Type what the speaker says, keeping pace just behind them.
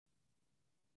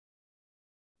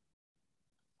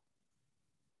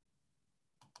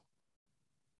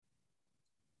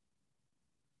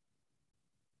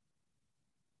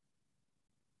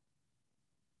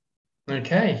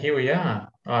Okay, here we are.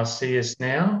 I see us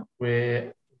now.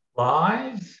 We're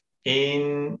live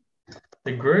in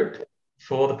the group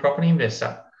for the property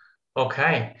investor.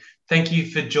 Okay, thank you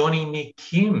for joining me,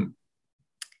 Kim.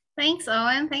 Thanks,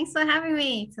 Owen. Thanks for having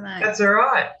me tonight. That's all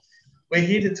right. We're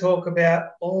here to talk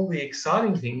about all the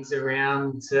exciting things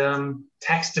around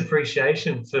tax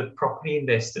depreciation for property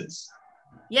investors.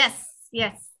 Yes,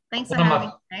 yes. Thanks for One of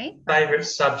having my me. favourite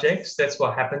subjects. That's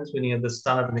what happens when you're the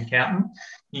son of an accountant.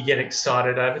 You get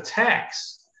excited over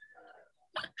tax.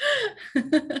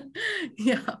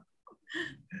 Yeah.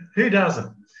 Who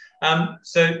doesn't?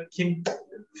 So, Kim,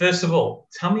 first of all,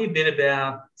 tell me a bit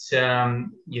about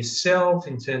yourself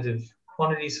in terms of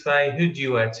quantity survey, who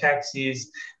Duo Tax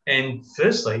is, and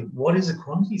firstly, what is a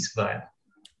quantity surveyor?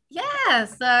 Yeah.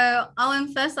 So,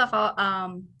 Owen, first of all,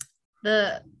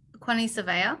 the quantity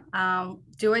surveyor,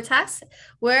 Durotax,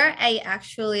 we're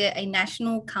actually a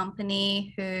national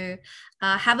company who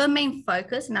have a main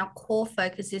focus, and our core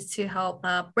focus is to help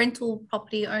rental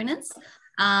property owners,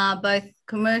 both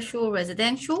commercial,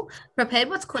 residential, prepare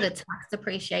what's called a tax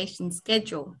depreciation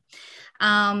schedule.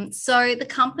 So the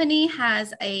company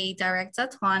has a director,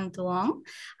 Tuan Duong,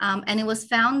 and it was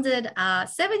founded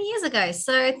 7 years ago.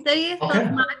 So 30th of Okay.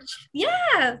 March,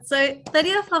 yeah. So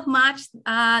 30th of March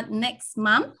next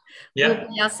month will Yeah.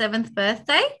 be our seventh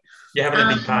birthday. You having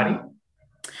a big party?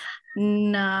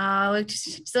 No, we're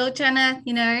just still trying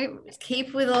to,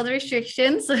 keep with all the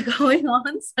restrictions going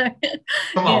on. So,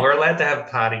 Come on, yeah. we're allowed to have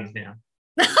parties now.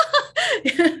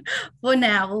 For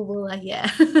now, yeah.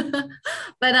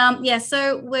 But yeah,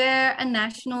 so we're a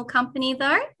national company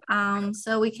though.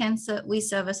 So we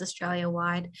service Australia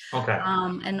wide. Okay.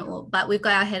 But we've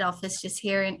got our head office just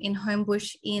here in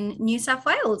Homebush in New South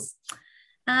Wales.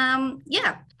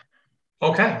 Yeah.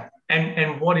 Okay.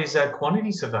 And what is a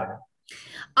quantity surveyor?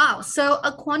 Oh, so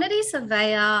a quantity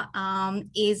surveyor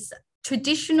is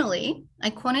traditionally a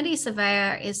quantity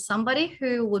surveyor is somebody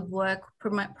who would work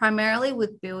primarily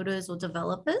with builders or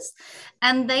developers,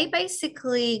 and they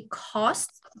basically cost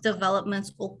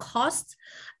developments or cost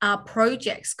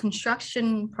projects,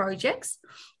 construction projects,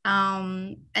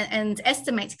 and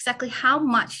estimates exactly how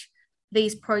much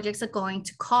these projects are going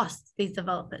to cost these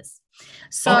developers.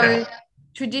 Okay. So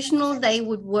traditional they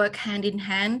would work hand in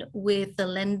hand with the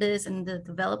lenders and the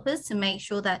developers to make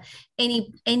sure that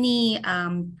any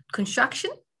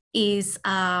construction is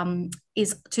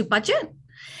to budget,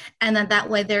 and that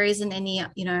way there isn't any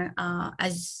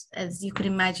as you could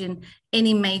imagine,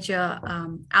 any major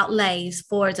outlays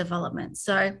for development.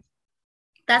 So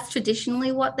that's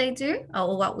traditionally what they do,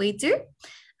 or what we do.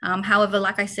 However,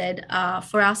 like I said,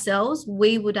 for ourselves,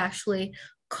 we would actually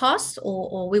cost,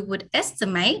 or we would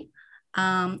estimate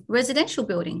residential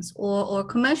buildings or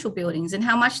commercial buildings, and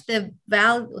how much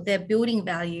their building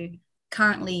value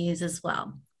currently is as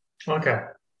well. Okay.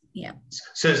 Yeah.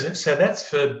 So that's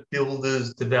for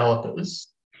builders, developers.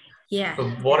 Yeah.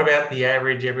 But what about the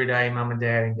average everyday mum and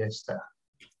dad investor?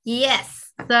 Yes.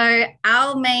 So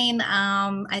our main,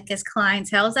 I guess,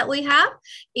 clientele that we have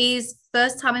is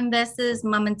first-time investors,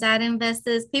 mum and dad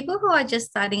investors, people who are just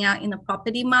starting out in the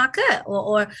property market,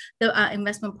 or the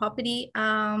investment property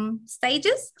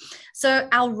stages. So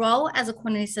our role as a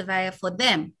quantity surveyor for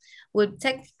them would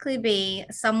technically be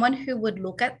someone who would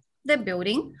look at the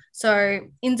building. So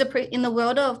in the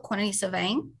world of quantity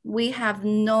surveying, we have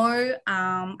no,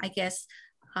 I guess,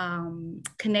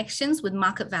 connections with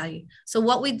market value. So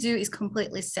what we do is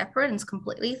completely separate and it's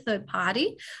completely third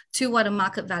party to what a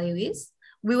market value is.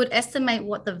 We would estimate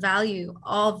what the value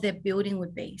of their building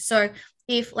would be. So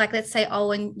if, like, let's say,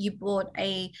 Owen, you bought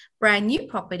a brand new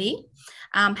property,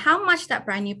 how much that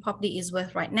brand new property is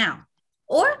worth right now.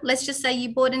 Or let's just say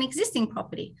you bought an existing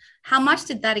property. How much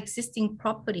did that existing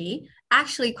property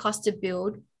actually cost to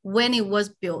build when it was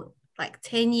built, like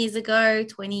 10 years ago,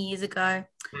 20 years ago,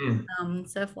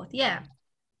 so forth. Yeah.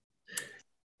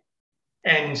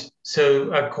 And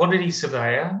so a quantity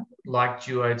surveyor like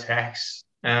Duotax,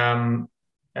 an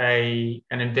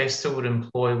investor would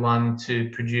employ one to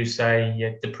produce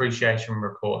a depreciation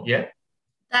report. Yeah.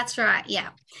 That's right. Yeah.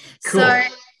 Cool. So,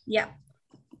 yeah.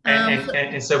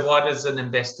 And so why does an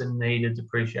investor need a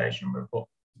depreciation report?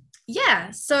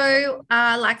 Yeah. So,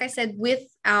 like I said, with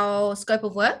our scope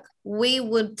of work, we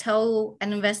would tell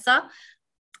an investor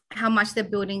how much their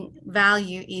building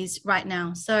value is right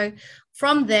now. So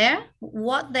from there,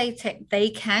 what they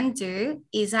can do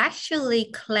is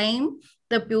actually claim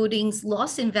the building's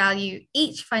loss in value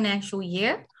each financial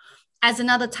year as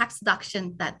another tax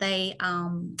deduction that they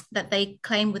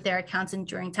claim with their accountant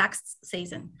during tax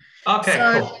season. Okay,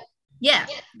 So cool. yeah,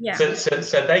 yeah.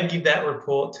 So they give that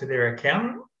report to their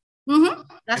accountant, Mm-hmm.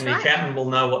 That's and the right. accountant will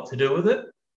know what to do with it.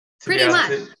 Pretty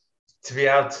much. To be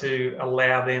able to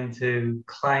allow them to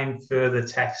claim further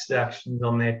tax deductions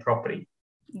on their property.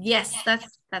 Yes,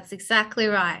 that's exactly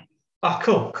right.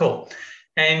 Oh, cool.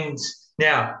 And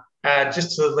now,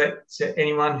 just to let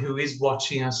anyone who is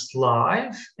watching us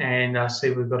live, and I see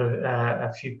we've got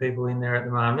a few people in there at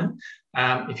the moment,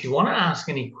 if you want to ask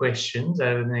any questions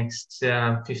over the next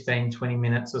 15, 20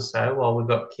 minutes or so while we've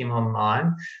got Kim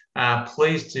online,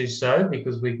 please do so,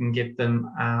 because we can get them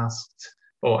asked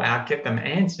or get them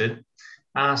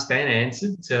asked and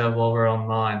answered while we're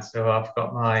online. So I've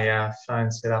got my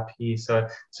phone set up here. So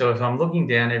if I'm looking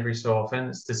down every so often,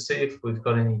 it's to see if we've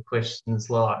got any questions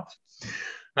live.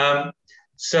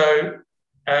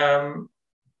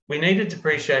 We need a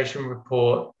depreciation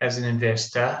report as an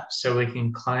investor so we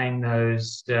can claim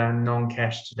those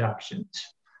non-cash deductions.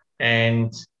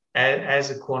 And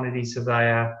as a quantity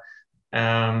surveyor,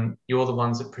 you're the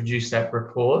ones that produce that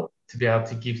report to be able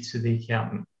to give to the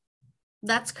accountant.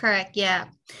 That's correct. Yeah.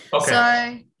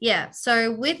 Okay.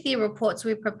 So with the reports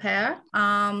we prepare,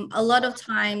 a lot of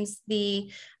times the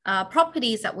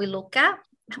properties that we look at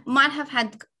might have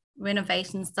had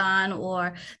renovations done,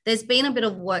 or there's been a bit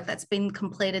of work that's been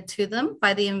completed to them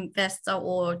by the investor,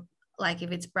 or like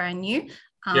if it's brand new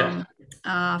from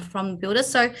the builder.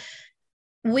 So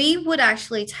we would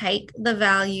actually take the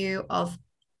value of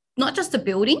not just the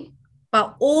building,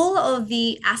 but all of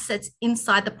the assets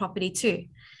inside the property too.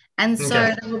 And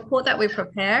so the report that we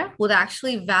prepare would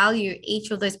actually value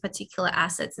each of those particular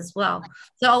assets as well.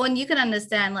 So when you can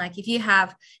understand, like if you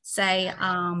have, say,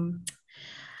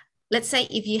 let's say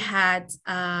if you had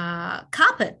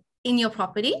carpet in your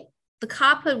property, the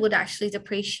carpet would actually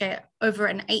depreciate over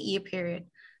an 8-year period.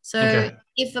 So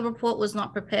if the report was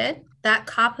not prepared, that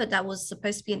carpet that was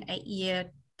supposed to be an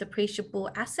 8-year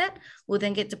depreciable asset will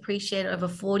then get depreciated over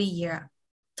 40-year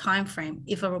time frame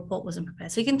if a report wasn't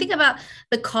prepared. So you can think about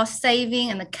the cost saving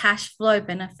and the cash flow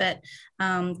benefit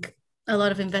a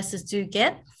lot of investors do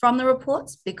get from the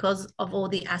reports because of all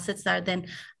the assets that are then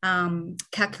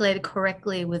calculated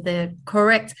correctly with the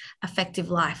correct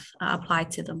effective life applied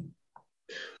to them.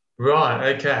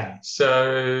 Right. Okay.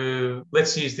 So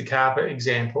let's use the carpet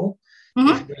example.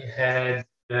 If we had,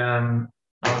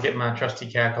 I'll get my trusty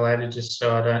calculator just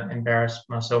so I don't embarrass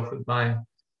myself with my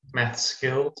math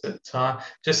skills at the time.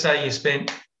 Just say you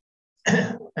spent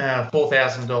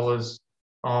 $4,000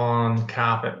 on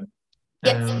carpet.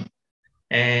 Yes.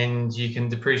 And you can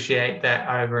depreciate that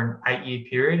over an 8-year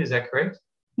period. Is that correct?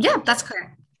 Yeah, that's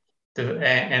correct.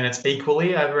 And it's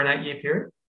equally over an 8-year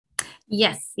period?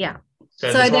 Yes. Yeah.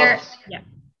 So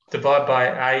divide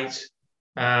by 8,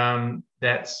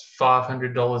 that's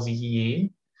 $500 a year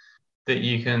that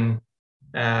you can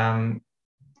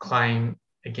claim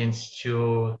against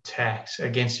your tax,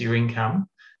 against your income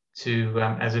to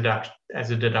as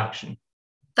a deduction.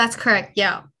 That's correct.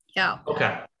 Yeah.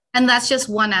 Okay. And that's just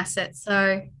one asset.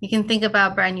 So you can think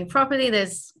about brand new property.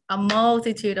 There's a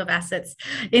multitude of assets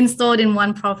installed in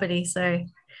one property. So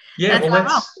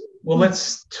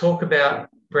let's talk about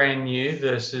brand new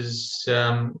versus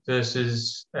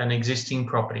an existing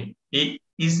property.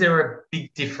 Is there a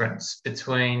big difference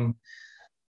between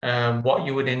what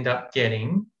you would end up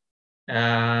getting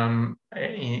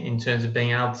in terms of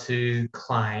being able to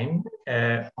claim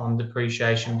on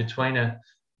depreciation between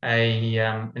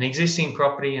an existing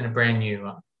property and a brand new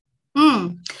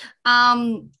one?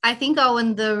 I think,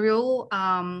 Owen, the real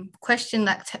question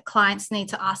that clients need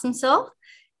to ask themselves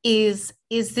is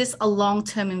this a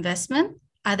long-term investment?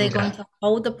 Are they going to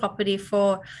hold the property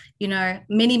for,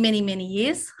 many, many, many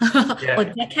years or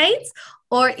decades?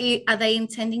 Or are they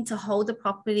intending to hold the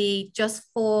property just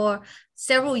for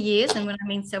several years? And when I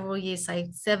mean several years,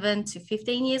 say 7 to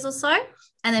 15 years or so,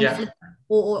 and then flip,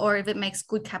 or if it makes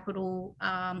good capital,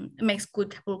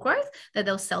 growth, that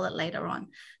they'll sell it later on.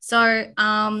 So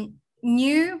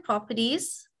new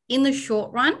properties in the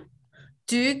short run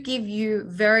do give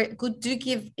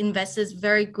investors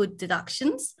very good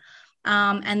deductions.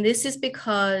 And this is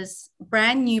because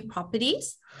brand new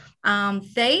properties,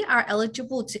 they are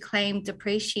eligible to claim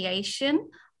depreciation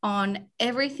on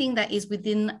everything that is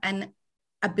within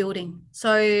a building.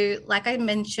 So like I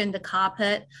mentioned, the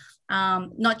carpet,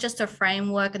 not just the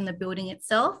framework and the building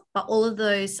itself, but all of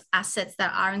those assets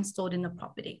that are installed in the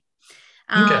property.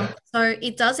 So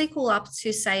it does equal up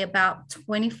to, say, about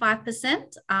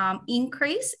 25%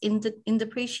 increase in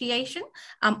depreciation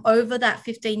over that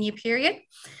 15-year period.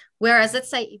 Whereas, let's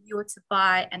say if you were to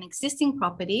buy an existing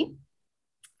property,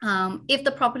 if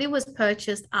the property was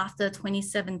purchased after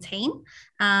 2017,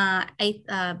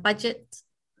 budget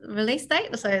release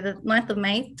date, so the 9th of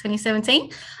May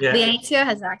 2017, the ATO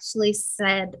has actually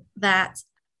said that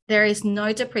there is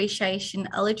no depreciation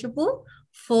eligible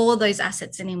for those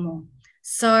assets anymore.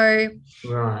 So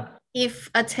Right. if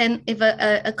a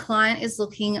client is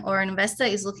looking, or an investor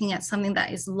is looking at something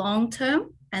that is long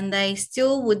term, and they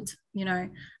still would,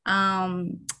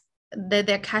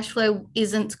 their cash flow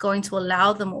isn't going to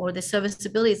allow them, or their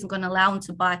serviceability isn't going to allow them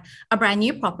to buy a brand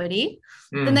new property,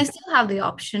 then they still have the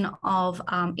option of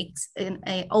an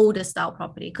older style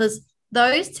property, because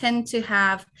those tend to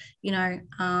have,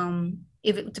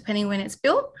 depending when it's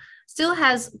built, still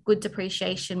has good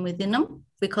depreciation within them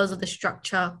because of the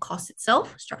structural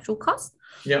cost.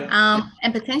 Yeah.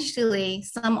 And potentially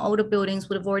some older buildings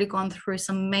would have already gone through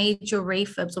some major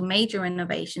refurbs or major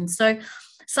renovations. So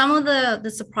some of the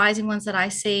surprising ones that I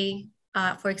see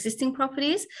for existing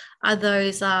properties are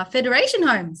those Federation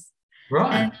homes.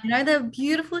 Right. And they're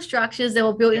beautiful structures. They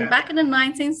were built back in the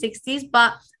 1960s,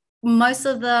 but most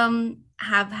of them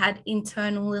have had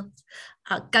internal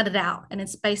gutted out, and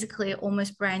it's basically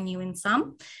almost brand new in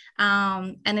some.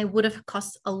 And it would have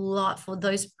cost a lot for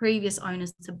those previous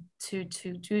owners to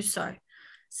do so.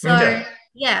 So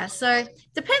so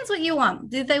depends what you want.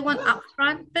 Do they want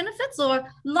upfront benefits or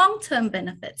long-term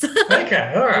benefits?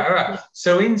 Okay, all right.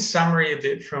 So in summary, a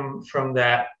bit from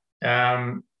that,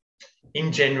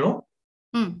 in general,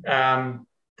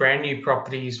 brand new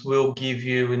properties will give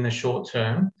you in the short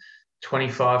term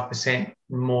 25%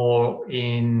 more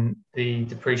in the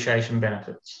depreciation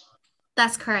benefits.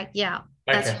 That's correct. Yeah,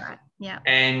 that's right. Yeah.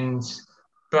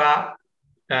 But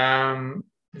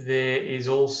there is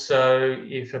also,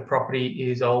 if a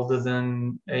property is older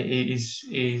than if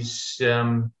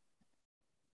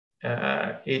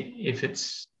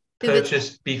it's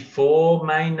purchased before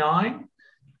May 9,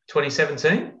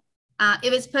 2017.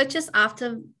 If it's purchased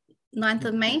after 9th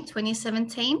of May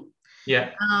 2017,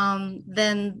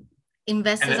 then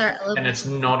investors are eligible. And it's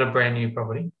not a brand new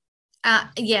property.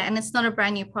 And it's not a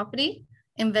brand new property.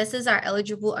 Investors are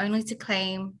eligible only to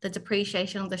claim the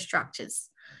depreciation of the structures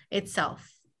itself.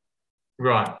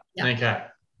 Right. Yep. Okay.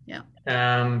 Yeah.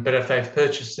 But if they've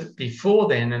purchased it before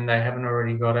then and they haven't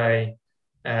already got a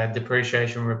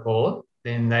depreciation report,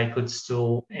 then they could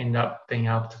still end up being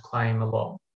able to claim a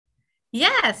lot.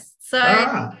 Yes. So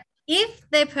if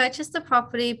they purchased the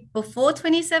property before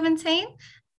 2017,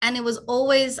 and it was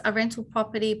always a rental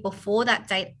property before that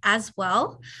date as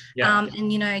well. Yeah.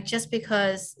 And, just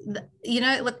because,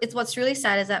 what's really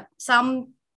sad is that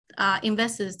some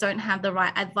investors don't have the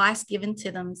right advice given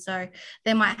to them. So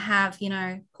they might have,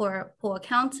 poor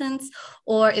accountants,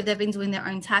 or if they've been doing their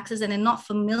own taxes and they're not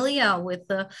familiar with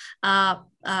the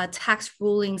tax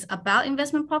rulings about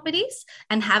investment properties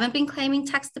and haven't been claiming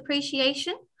tax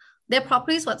depreciation, their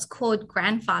property is what's called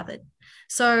grandfathered.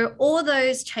 So all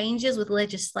those changes with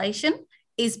legislation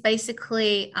is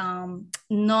basically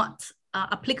not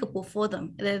applicable for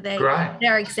them.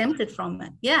 They're exempted from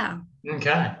it. Yeah.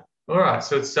 Okay. All right.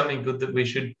 So it's something good that we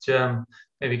should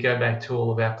maybe go back to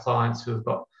all of our clients who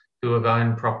have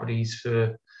owned properties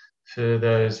for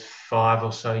those 5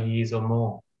 or so years or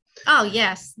more. Oh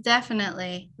yes,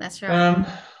 definitely. That's right.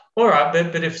 All right,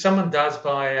 but if someone does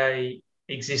buy a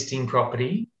existing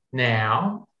property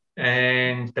now,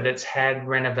 but it's had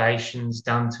renovations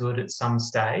done to it at some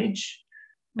stage,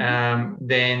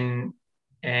 then,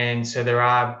 and so there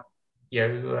are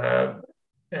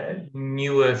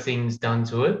newer things done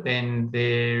to it, then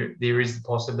there is the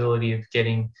possibility of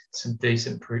getting some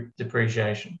decent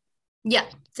depreciation. Yeah,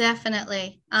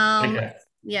 definitely. Okay.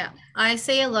 Yeah, I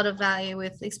see a lot of value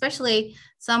with, especially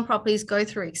some properties go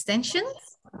through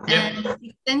extensions, and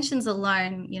extensions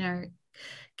alone,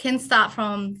 can start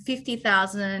from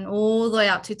 $50,000 all the way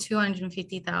up to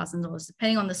 $250,000,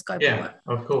 depending on the scope of work.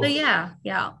 Of course. So yeah,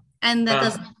 and that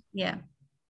doesn't.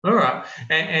 All right,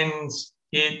 and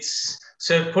it's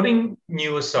so putting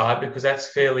new aside, because that's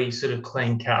fairly sort of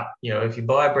clean cut. If you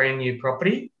buy a brand new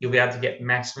property, you'll be able to get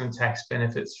maximum tax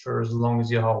benefits for as long as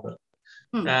you hold it.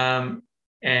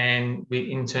 And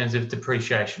in terms of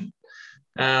depreciation.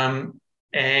 But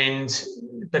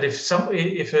if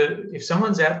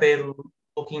someone's out there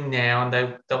looking now and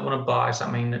they don't want to buy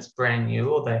something that's brand new,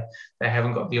 or they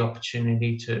haven't got the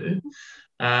opportunity to,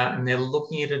 and they're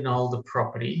looking at an older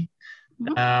property,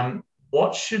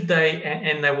 what should they,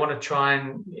 and they want to try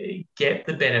and get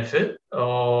the benefit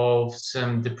of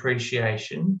some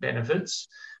depreciation benefits,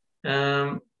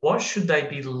 what should they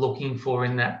be looking for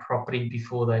in that property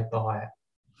before they buy it?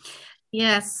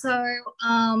 Yeah, so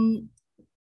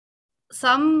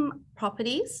some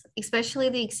properties, especially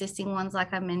the existing ones,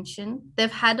 like I mentioned,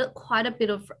 they've had quite a bit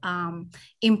of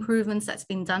improvements that's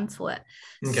been done to it.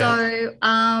 Okay. So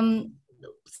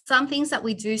some things that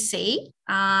we do see,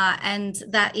 and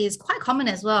that is quite common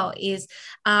as well, is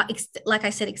like I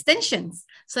said, extensions.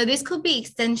 So this could be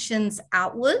extensions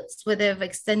outwards, where they've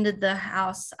extended the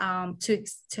house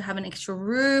to have an extra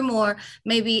room, or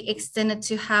maybe extended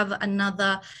to have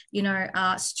another,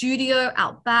 studio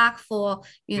out back for,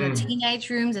 teenage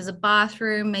rooms. There's a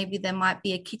bathroom. Maybe there might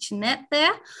be a kitchenette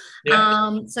there.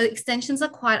 Yeah. So extensions are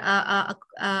quite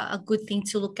a good thing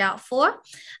to look out for,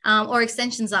 or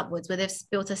extensions upwards where they've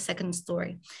built a second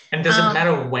story. And does it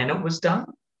matter when it was done?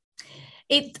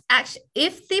 It actually,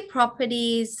 if the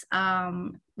property's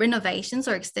renovations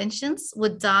or extensions were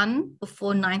done before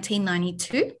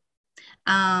 1992,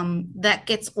 that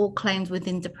gets all claimed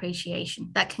within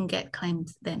depreciation. That can get claimed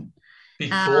then.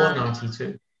 Before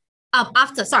 92?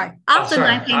 After 1992. After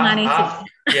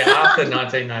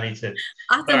 1992.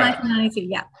 After 1992,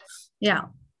 yeah.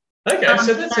 Okay,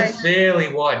 so that's a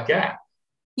fairly wide gap.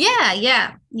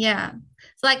 Yeah.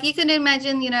 So like you can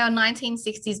imagine, a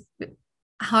 1960s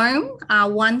home,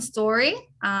 one story,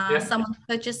 someone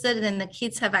purchased it, and then the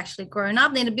kids have actually grown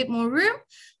up, need a bit more room,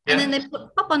 and then they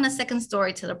pop on the second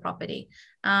story to the property.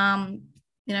 And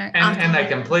they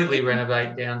completely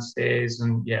renovate downstairs,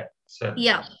 and that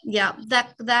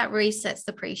resets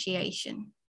depreciation.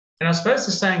 And I suppose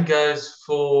the same goes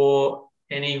for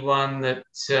anyone that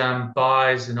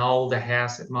buys an older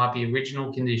house that might be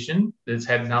original condition, that's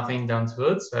had nothing done to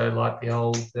it, so like the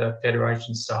old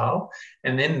Federation style,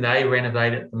 and then they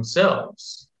renovate it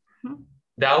themselves. Mm-hmm.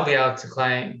 They'll be able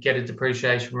to get a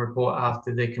depreciation report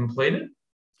after they're completed.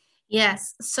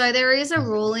 Yes. So there is a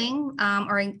ruling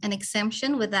or an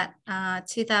exemption with that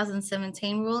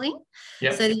 2017 ruling.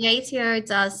 Yep. So the ATO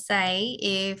does say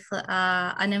if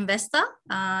an investor,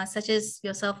 such as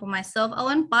yourself or myself,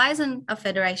 Owen, buys a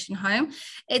Federation home,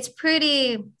 it's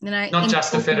pretty, not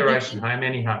just a Federation home,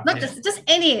 any home. Not just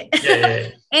any,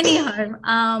 any home.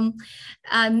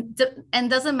 And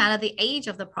doesn't matter the age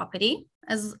of the property,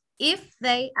 as if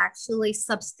they actually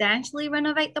substantially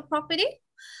renovate the property,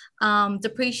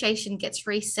 depreciation gets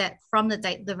reset from the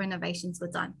date the renovations were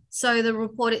done. So the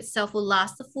report itself will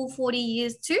last the full 40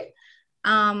 years too,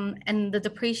 and the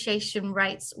depreciation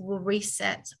rates will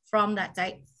reset from that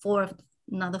date for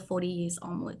another 40 years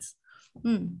onwards.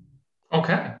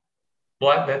 Okay,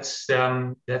 well that's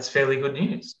fairly good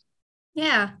news.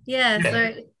 Yeah.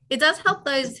 So it does help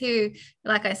those who,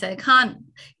 like I said, can't,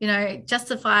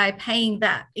 justify paying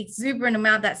that exuberant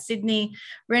amount that Sydney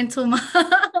rental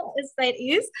estate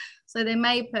is. So they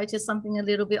may purchase something a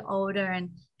little bit older and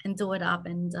do it up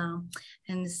and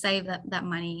save that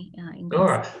money. All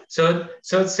right. So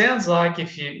it sounds like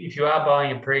if you are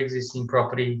buying a pre-existing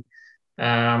property,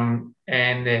 and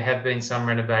there have been some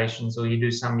renovations, or you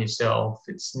do some yourself,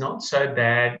 it's not so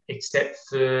bad, except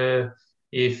for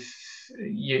if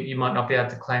you might not be able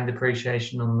to claim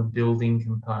depreciation on the building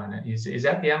component. Is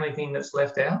that the only thing that's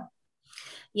left out?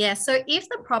 Yeah, so if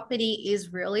the property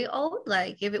is really old,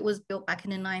 like if it was built back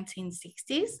in the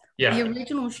 1960s, the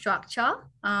original structure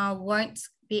won't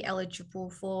be eligible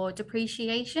for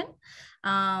depreciation.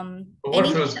 But what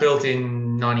if it was built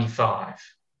in 95?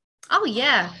 Oh,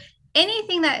 yeah.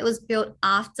 Anything that was built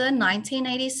after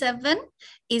 1987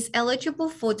 is eligible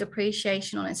for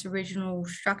depreciation on its original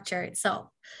structure itself.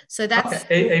 So that's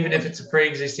even if it's a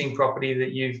pre-existing property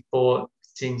that you've bought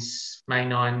since May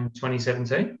 9,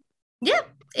 2017? Yeah,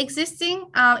 existing.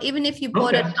 Even if you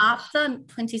bought it after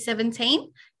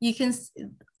 2017, you can.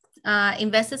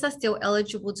 Investors are still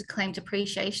eligible to claim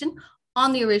depreciation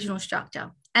on the original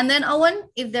structure. And then, Owen,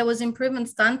 if there was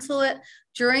improvements done to it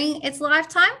during its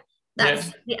lifetime,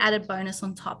 that's the added bonus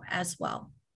on top as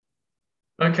well.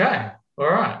 Okay. All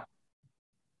right.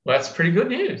 Well, that's pretty good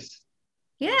news.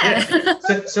 Yeah.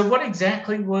 So what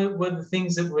exactly were the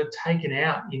things that were taken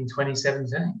out in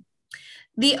 2017?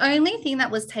 The only thing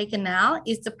that was taken out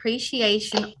is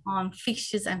depreciation on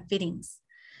fixtures and fittings.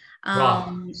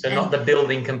 Right. So not the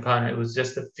building component, it was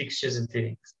just the fixtures and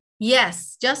fittings.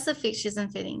 Yes, just the fixtures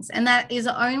and fittings. And that is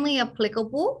only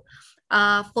applicable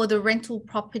for the rental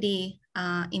property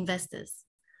investors.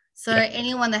 So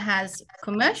anyone that has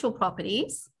commercial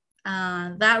properties,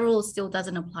 that rule still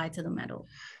doesn't apply to them at all.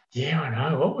 Yeah, I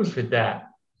know. What was with that?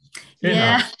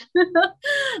 I'm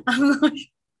not sure.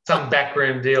 Some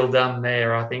backroom deal done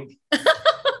there, I think.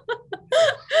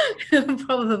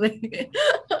 Probably.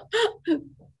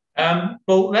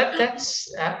 Well,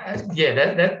 that's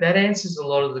that answers a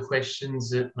lot of the questions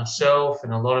that myself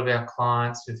and a lot of our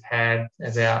clients have had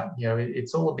about,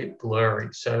 it's all a bit blurry.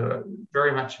 So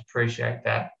very much appreciate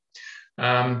that.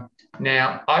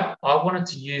 Now, I wanted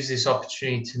to use this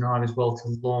opportunity tonight as well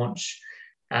to launch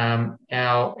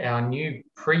our new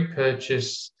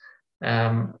pre-purchase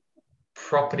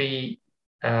property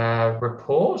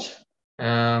report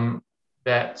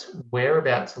that we're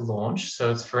about to launch.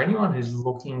 So it's for anyone who's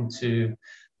looking to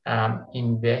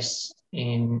invest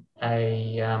in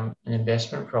an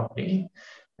investment property.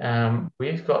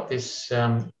 We've got this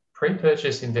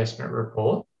pre-purchase investment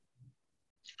report,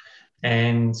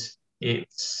 and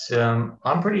it's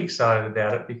I'm pretty excited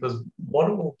about it because what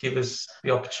it will give us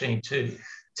the opportunity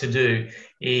to do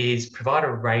is provide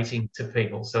a rating to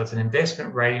people. So it's an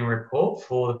investment rating report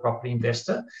for the property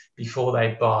investor before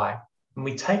they buy. And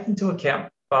we take into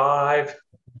account 5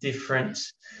 different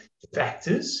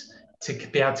factors to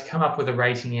be able to come up with a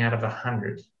rating out of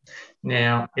 100.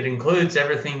 Now, it includes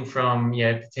everything from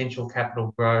potential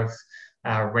capital growth,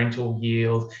 rental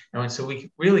yield, and so we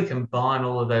really combine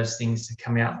all of those things to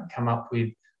come up with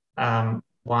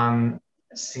one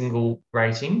single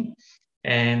rating,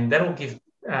 and that'll give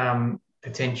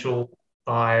potential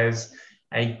buyers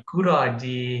a good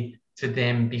idea to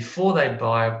them before they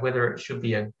buy whether it should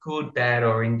be a good, bad,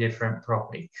 or indifferent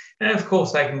property. And of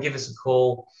course, they can give us a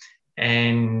call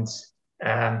and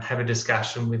have a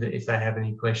discussion with it if they have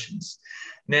any questions.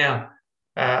 Now,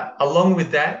 along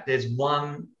with that, there's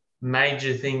one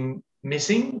major thing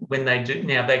missing when they do.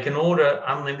 Now, they can order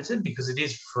unlimited because it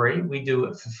is free. We do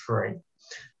it for free.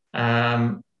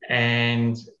 And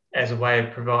as a way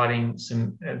of providing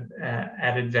some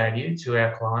added value to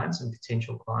our clients and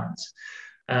potential clients.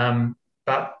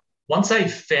 But once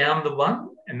they've found the one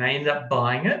and they end up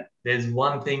buying it, there's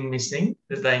one thing missing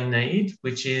that they need,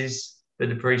 which is the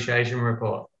depreciation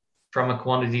report from a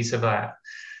quantity surveyor.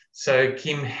 So,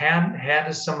 Kim, how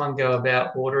does someone go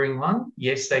about ordering one?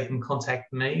 Yes, they can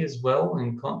contact me as well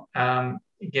and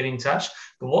get in touch.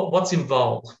 But what's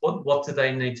involved? What do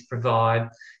they need to provide?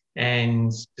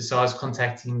 And besides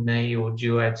contacting me or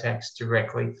Duotax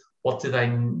directly, what do they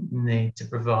need to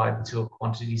provide to a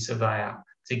quantity surveyor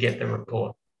to get the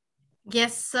report?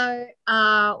 Yes, so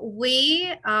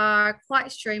we are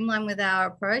quite streamlined with our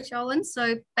approach, Owen.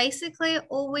 So basically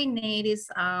all we need is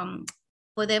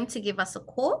for them to give us a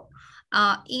call,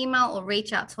 email, or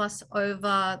reach out to us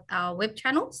over our web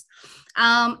channels.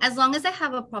 As long as they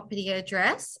have a property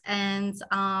address and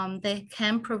they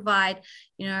can provide,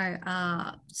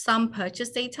 some purchase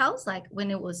details, like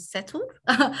when it was settled,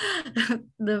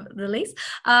 the lease,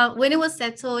 when it was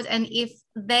settled, and if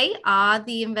they are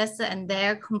the investor and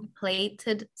they're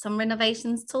completed some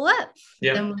renovations to it,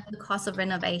 then the cost of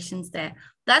renovations there.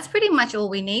 That's pretty much all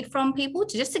we need from people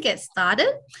just to get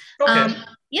started. Okay.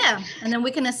 And then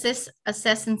we can assess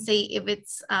and see if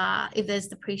it's if there's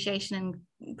depreciation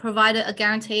and provide a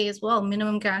guarantee as well,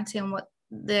 minimum guarantee on what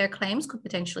their claims could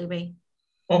potentially be.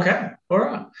 Okay, all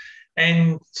right.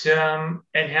 And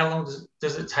how long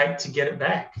does it take to get it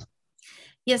back?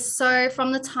 Yes, so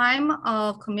from the time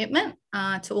of commitment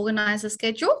to organise a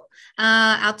schedule,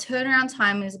 our turnaround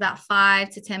time is about 5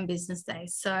 to 10 business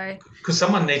days. So, because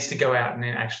someone needs to go out and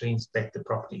then actually inspect the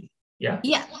property. Yeah,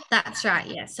 that's right.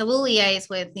 Yeah, so we'll liaise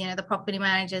with the property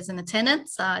managers and the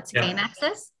tenants to gain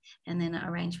access, and then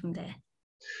arrange from there.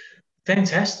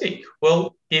 Fantastic.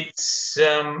 Well, it's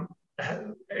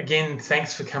again,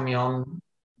 thanks for coming on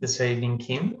this evening,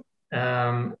 Kim.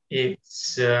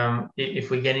 If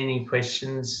we get any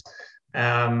questions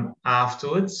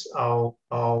afterwards, I'll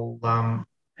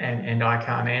and I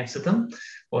can't answer them,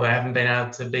 or they haven't been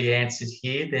able to be answered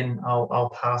here, then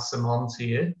I'll pass them on to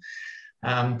you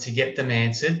to get them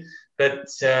answered. But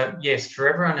yes, for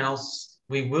everyone else,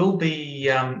 we will be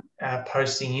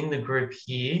posting in the group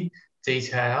here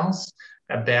details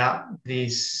about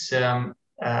this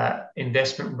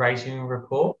investment rating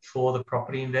report for the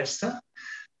property investor.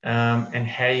 And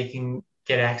how you can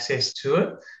get access to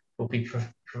it. We'll be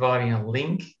providing a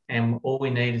link, and all we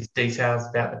need is details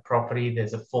about the property.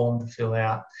 There's a form to fill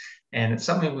out, and it's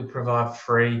something we provide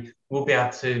free. We'll be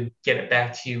able to get it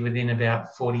back to you within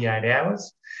about 48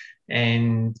 hours,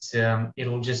 and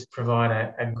it'll just provide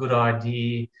a good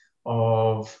idea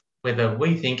of whether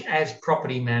we think, as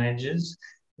property managers,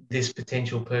 this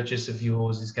potential purchase of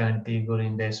yours is going to be a good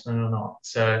investment or not.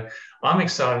 So I'm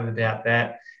excited about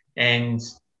that. And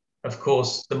of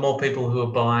course, the more people who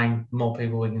are buying, the more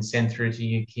people we can send through to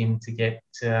you, Kim, to get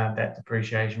that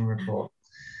depreciation report.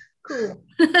 Cool.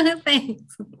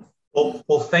 Thanks.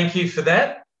 Well, thank you for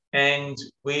that. And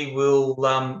we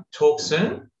will talk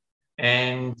soon.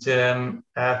 And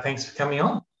thanks for coming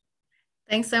on.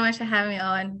 Thanks so much for having me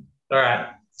on. All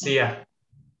right. See ya.